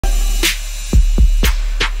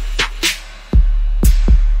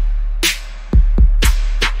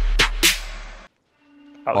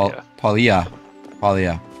Palia.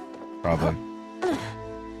 Palia, probably.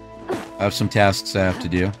 I have some tasks I have to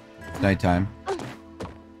do. It's nighttime.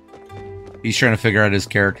 He's trying to figure out his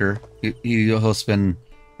character. He'll spend...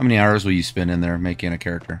 How many hours will you spend in there making a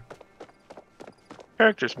character?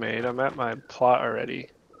 Character's made. I'm at my plot already.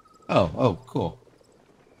 Oh, cool.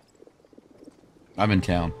 I'm in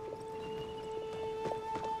town.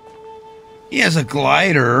 He has a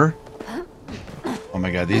glider. Oh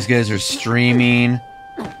my god, these guys are streaming.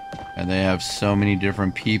 And they have so many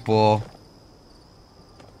different people.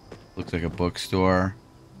 Looks like a bookstore.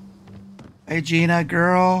 Hey, Gina,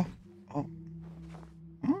 girl. Oh.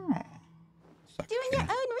 Doing your own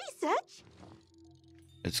research?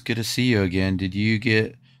 It's good to see you again. Did you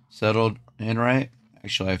get settled in right?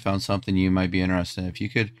 Actually, I found something you might be interested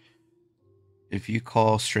in. If you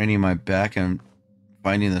call straining my back and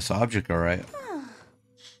finding this object, all right?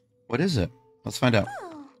 What is it? Let's find out.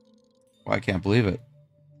 Oh, I can't believe it.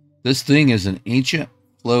 This thing is an ancient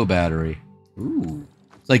flow battery. Ooh,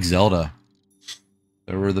 it's like Zelda.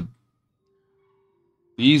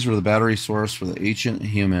 These were the battery source for the ancient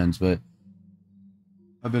humans, but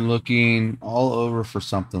I've been looking all over for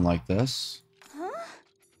something like this.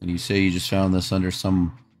 And you say you just found this under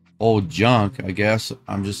some old junk. I guess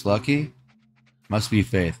I'm just lucky. Must be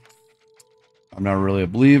faith. I'm not really a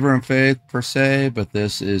believer in faith per se, but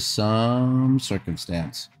this is some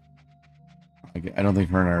circumstance. I don't think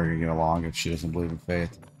her and I are going to get along if she doesn't believe in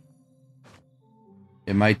faith.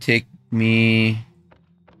 It might take me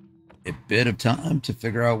a bit of time to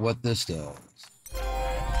figure out what this does.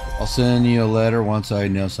 I'll send you a letter once I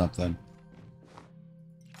know something.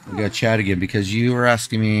 We got to chat again because you were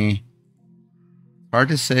asking me. Hard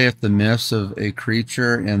to say if the myths of a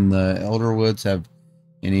creature in the Elderwoods have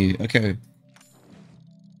any. Okay.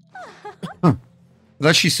 I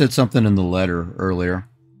thought she said something in the letter earlier.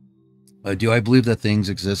 Do I believe that things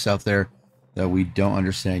exist out there that we don't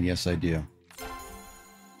understand? Yes, I do.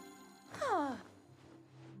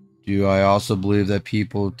 Do I also believe that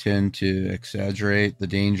people tend to exaggerate the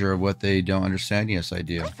danger of what they don't understand? Yes, I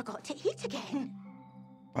do. I forgot to eat again.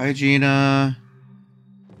 Bye, Gina.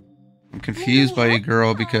 I'm confused by you,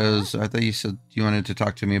 girl, because I thought you said you wanted to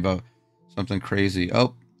talk to me about something crazy.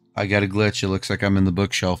 Oh, I got a glitch. It looks like I'm in the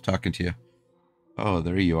bookshelf talking to you. Oh,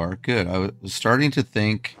 there you are. Good. I was starting to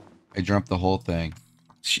think I dreamt the whole thing.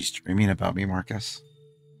 She's dreaming about me, Marcus.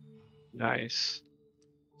 Nice.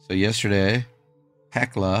 So yesterday,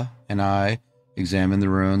 Hecla and I examined the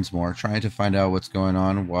ruins more, trying to find out what's going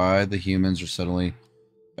on, why the humans are suddenly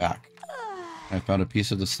back. I found a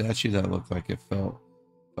piece of the statue that looked like it fell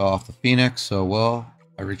off the phoenix, so well,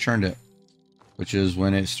 I returned it. Which is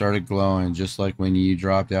when it started glowing, just like when you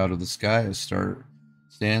dropped out of the sky, it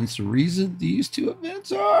stands to reason these two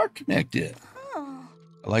events are connected.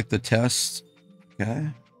 I like the test. Okay.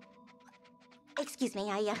 Excuse me,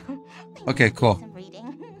 I okay, cool. Some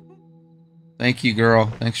reading. Thank you, girl.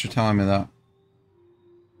 Thanks for telling me that.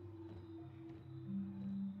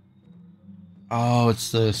 Oh,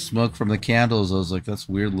 it's the smoke from the candles. I was like, that's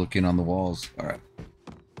weird looking on the walls. All right.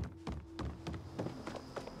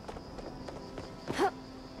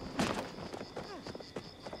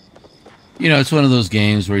 You know, it's one of those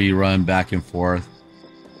games where you run back and forth.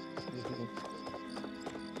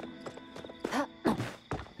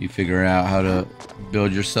 You figure out how to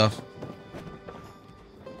build your stuff.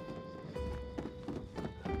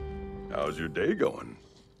 How's your day going?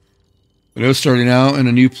 I know starting out in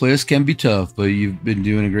a new place can be tough, but you've been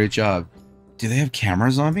doing a great job. Do they have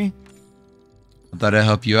cameras on me? I thought I'd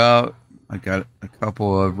help you out. I got a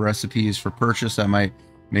couple of recipes for purchase that might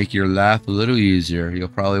make your life a little easier. You'll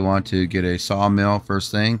probably want to get a sawmill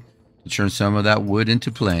first thing to turn some of that wood into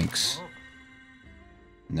planks.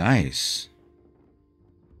 Nice.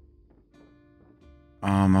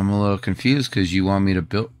 I'm a little confused because you want me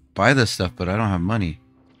to buy this stuff, but I don't have money.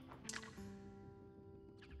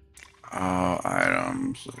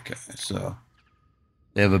 Items. Okay, so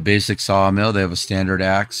they have a basic sawmill. They have a standard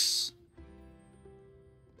axe.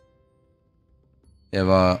 They have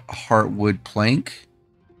a heartwood plank.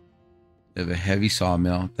 They have a heavy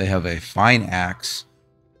sawmill. They have a fine axe.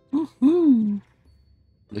 Woohoo!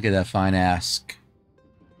 Look at that fine axe.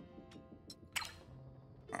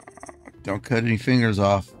 Don't cut any fingers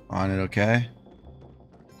off on it, okay?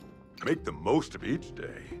 Make the most of each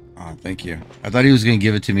day. Oh, thank you. I thought he was going to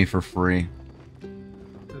give it to me for free.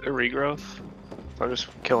 A regrowth? I'm just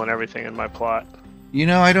killing everything in my plot. You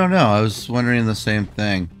know, I don't know. I was wondering the same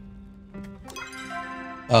thing.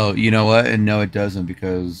 Oh, you know what? And no, it doesn't,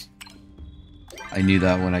 because I knew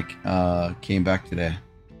that when I came back today.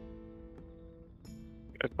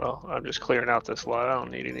 Well, I'm just clearing out this lot. I don't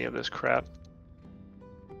need any of this crap.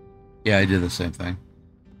 Yeah, I did the same thing.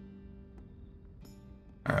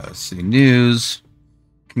 All right, let's see. News.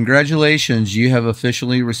 Congratulations, you have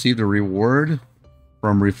officially received a reward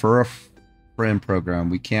from Refer a Friend program.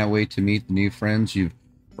 We can't wait to meet the new friends you've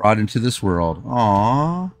brought into this world.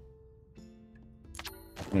 Aww.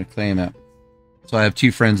 I'm going to claim it. So I have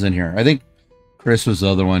 2 friends in here. I think Chris was the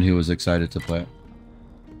other one who was excited to play it.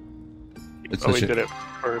 It's Oh, we did it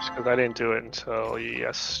first because I didn't do it until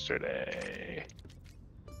yesterday.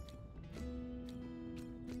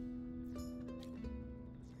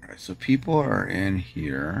 Alright, so people are in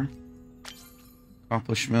here.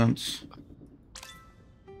 Accomplishments.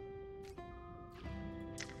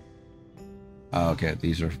 Oh, okay,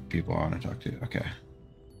 these are people I want to talk to. Okay.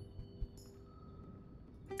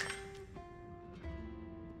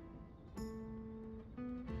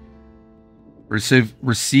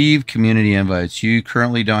 Receive community invites. You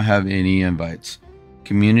currently don't have any invites.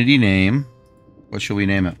 Community name. What should we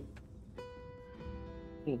name it?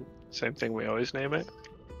 Same thing we always name it.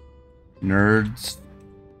 Nerds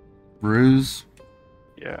Brews.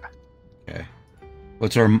 Yeah. Okay.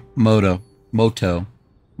 What's our motto? Motto.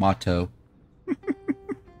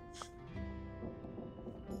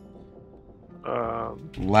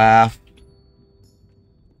 Laugh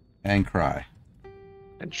and cry.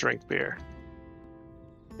 And drink beer.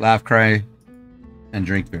 Laugh, cry, and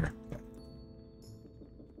drink beer.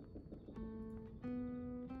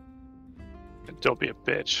 And don't be a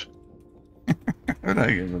bitch. What did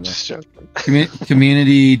I give it? Just joking.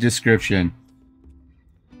 Community description.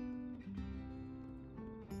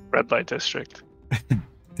 Red light district.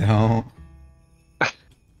 Don't.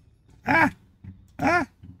 Ah.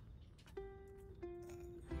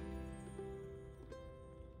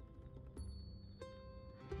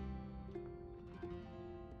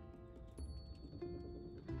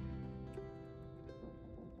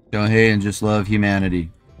 Don't hate and just love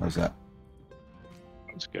humanity. How's that?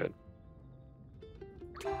 That's good.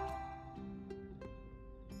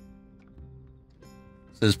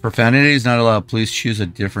 Says profanity is not allowed. Please choose a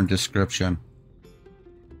different description.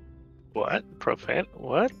 What? Profane?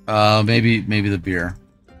 What? Maybe the beer.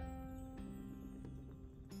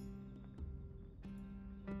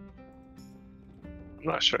 I'm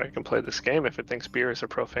not sure I can play this game if it thinks beer is a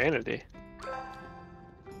profanity.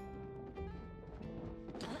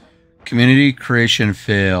 Community creation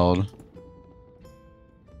failed.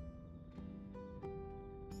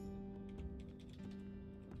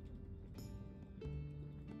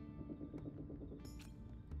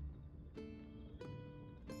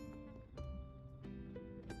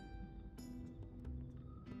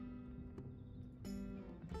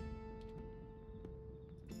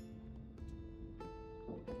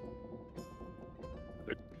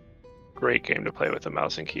 Great game to play with a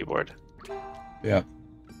mouse and keyboard. Yeah.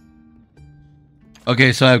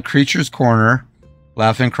 Okay, so I have Creature's Corner,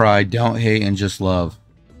 Laugh and Cry, Don't Hate, and Just Love.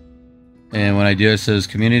 And when I do it, says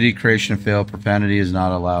community creation failed, profanity is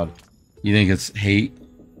not allowed. You think it's hate?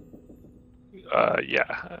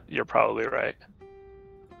 Yeah, you're probably right.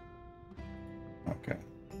 Okay.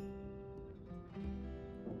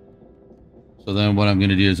 So then what I'm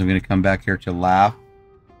going to do is I'm going to come back here to Laugh,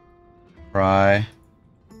 Cry,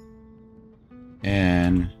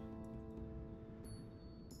 and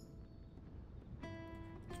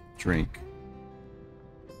drink.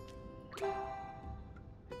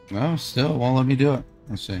 No, still won't let me do it.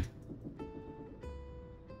 Let's see.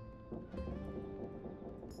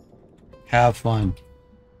 Have fun.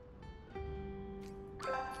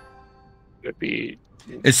 It'd be.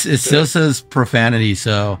 It still says profanity,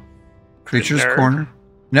 so Creature's Nerd. Corner.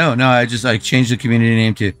 No, I changed the community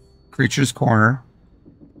name to Creature's Corner.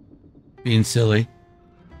 Being silly.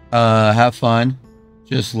 Have fun.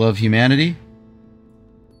 Just love humanity.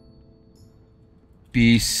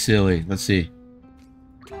 Be silly. Let's see.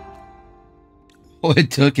 Oh,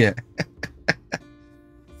 it took it.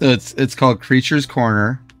 So it's called Creature's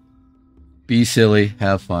Corner. Be silly.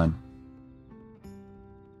 Have fun.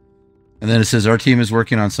 And then it says our team is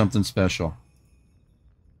working on something special.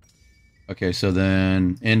 Okay, so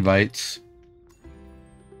then invites.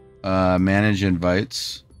 Manage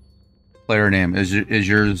invites. Player name. Is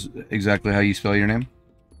yours exactly how you spell your name?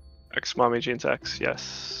 X Mommy Jeans X,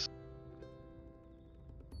 yes.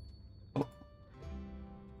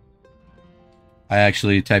 I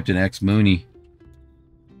actually typed in X Mooney.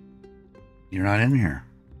 You're not in here.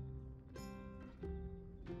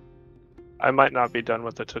 I might not be done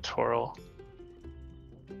with the tutorial.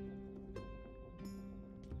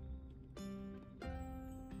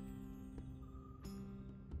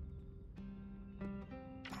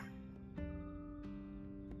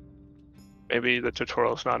 Maybe the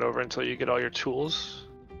tutorial's not over until you get all your tools.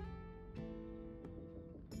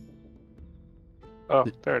 Oh,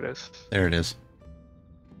 there it is. There it is.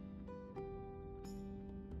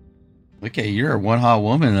 Okay, you're a one hot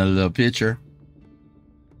woman in the picture.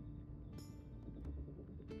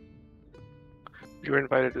 You were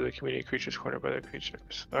invited to the community creatures corner by the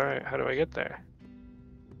creatures. Alright, how do I get there?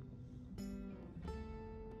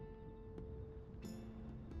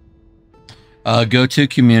 Go to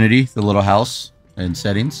community, the little house, and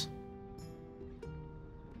settings.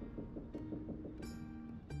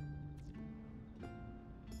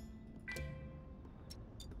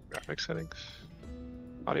 Graphic settings,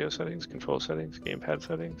 audio settings, control settings, gamepad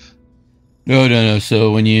settings. No.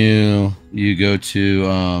 So when you go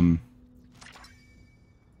to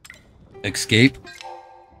escape.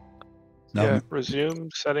 No. Yeah, resume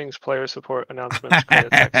settings, player support, announcements,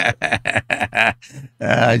 credits, exit.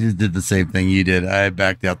 I just did the same thing you did. I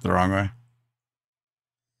backed out the wrong way.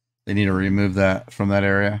 They need to remove that from that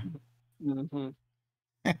area. Mm-hmm.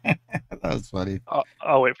 That was funny.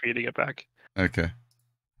 I'll wait for you to get back. Okay.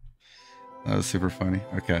 That was super funny.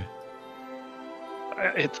 Okay.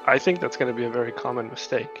 I think that's going to be a very common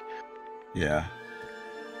mistake. Yeah.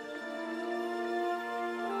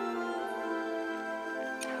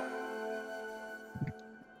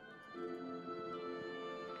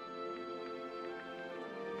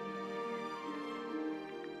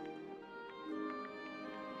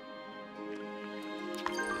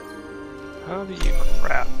 How do you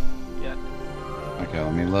crap yet? Okay,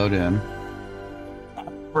 let me load in.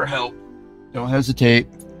 For help. Don't hesitate.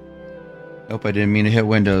 Nope, I didn't mean to hit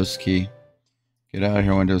Windows key. Get out of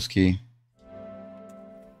here, Windows key.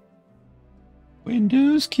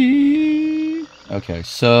 Windows key. Okay,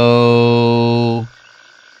 so...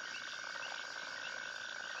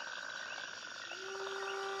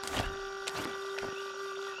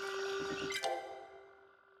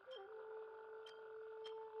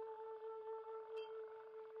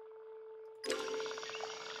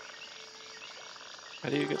 How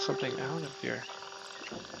do you get something out of here?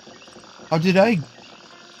 How did I...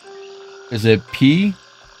 Is it P?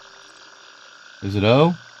 Is it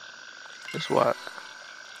O? Just what?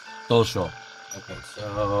 Social. Okay,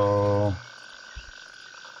 so...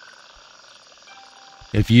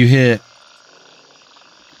 If you hit...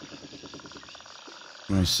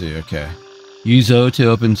 Let me see, okay. Use O to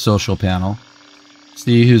open social panel.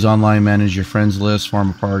 See who's online, manage your friends list, form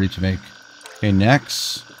a party to make... Okay,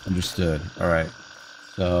 next. Understood. Alright.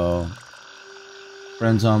 So...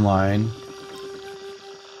 Friends online.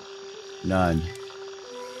 None.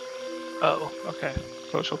 Oh, okay.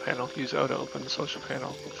 Social panel. Use O to open the social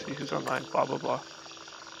panel. See who's online, blah, blah, blah.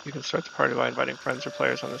 You can start the party by inviting friends or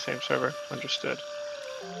players on the same server. Understood.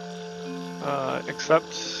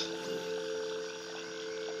 Accept.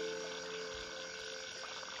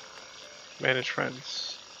 Manage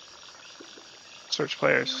friends. Search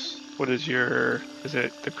players. What is your... Is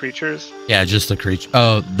it the creatures? Yeah, just the creature.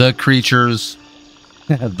 Oh, the creatures.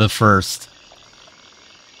 The first.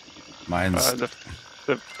 Mine's...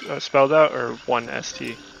 The spelled out or one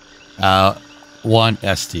ST? One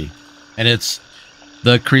ST. And it's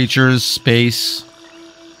the creatures space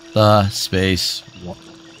the space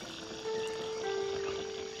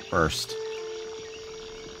first.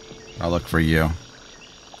 I'll look for you.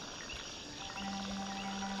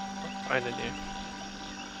 Finding you.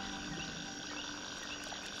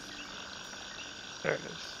 There it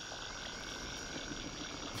is.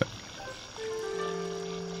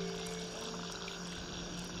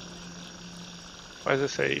 Why does it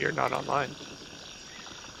say you're not online?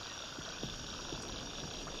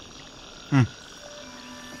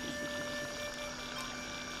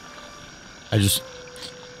 I just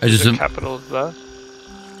Is it capital the?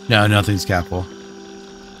 No, nothing's capital.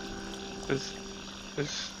 Is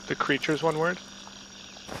the creatures one word?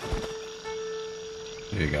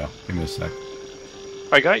 Here you go. Give me a sec.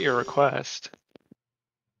 I got your request.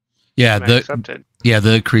 Yeah, and I accepted.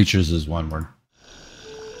 the creatures is one word.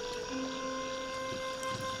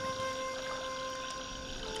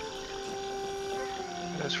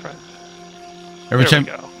 Best friend. Every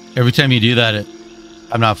time you do that,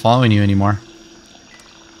 I'm not following you anymore.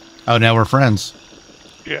 Oh, now we're friends.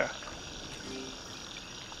 Yeah.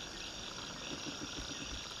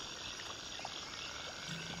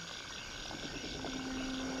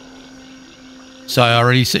 So I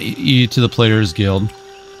already sent you to the Players Guild.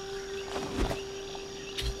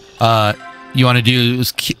 You want to do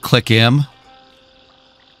is click M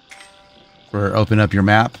for open up your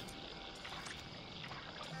map.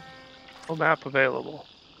 No map available.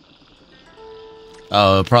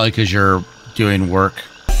 Oh, probably because you're doing work.